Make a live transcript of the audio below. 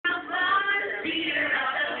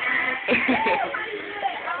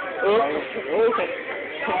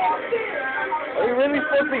Are you really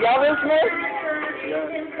supposed to yell this, man? Yeah.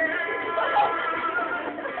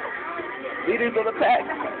 Leaders of the pack.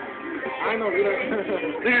 I know, leaders.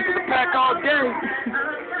 Leaders of the pack all day.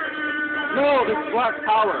 No, this is Black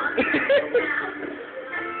Power.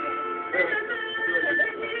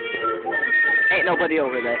 Ain't nobody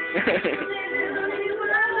over there.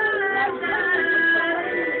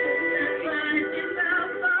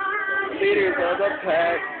 Leaders of the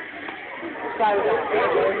pack. Yo,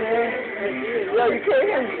 you can't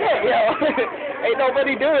hear shit, yo. Ain't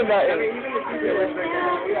nobody doing nothing.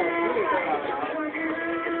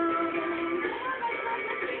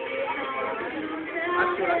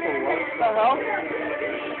 What the hell?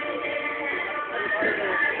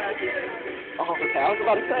 Oh, okay. I was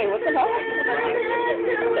about to say, what the hell?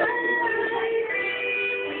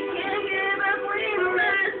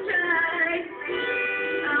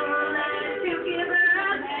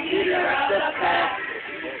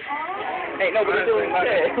 Ain't nobody doing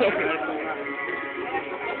shit.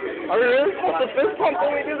 Are we really supposed to fist pump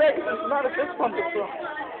when we do that? Because it's not a fist pumping song.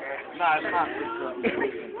 Nah, it's not fist pumping.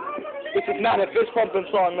 This is not a fist pumping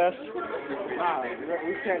song, man. Nah, we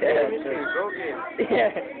can't do anything. Go get it. Yeah.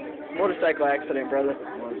 Motorcycle accident, brother.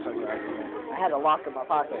 Motorcycle accident. I had a lock in my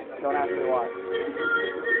pocket. Don't ask me why.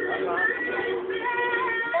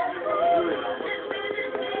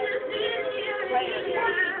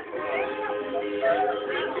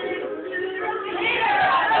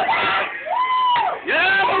 Yeah,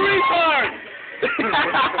 I'm a retard!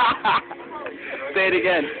 Say it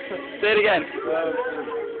again. Say it again.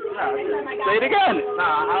 Say it again.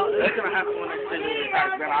 Nah, it's gonna happen when I say the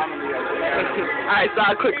fact that I'm gonna be able to. Alright, so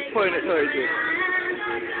I'll quick point it towards you.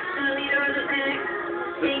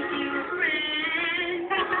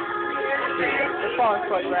 The song's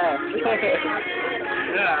quite rad.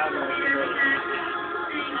 Yeah, I know.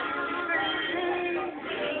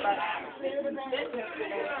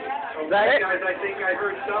 Is that it? Guys, I think I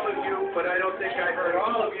heard some of you, but I don't think I heard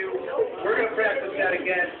all of you. We're going to practice that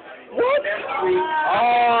again What? next week.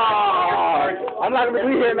 Oh, I'm not going to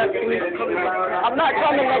be here next week. I'm not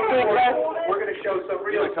coming next week, man. We're going to show some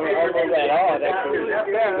real I don't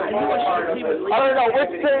know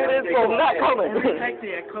which day it is, so I'm not coming.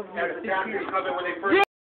 Have the doctors come in when they first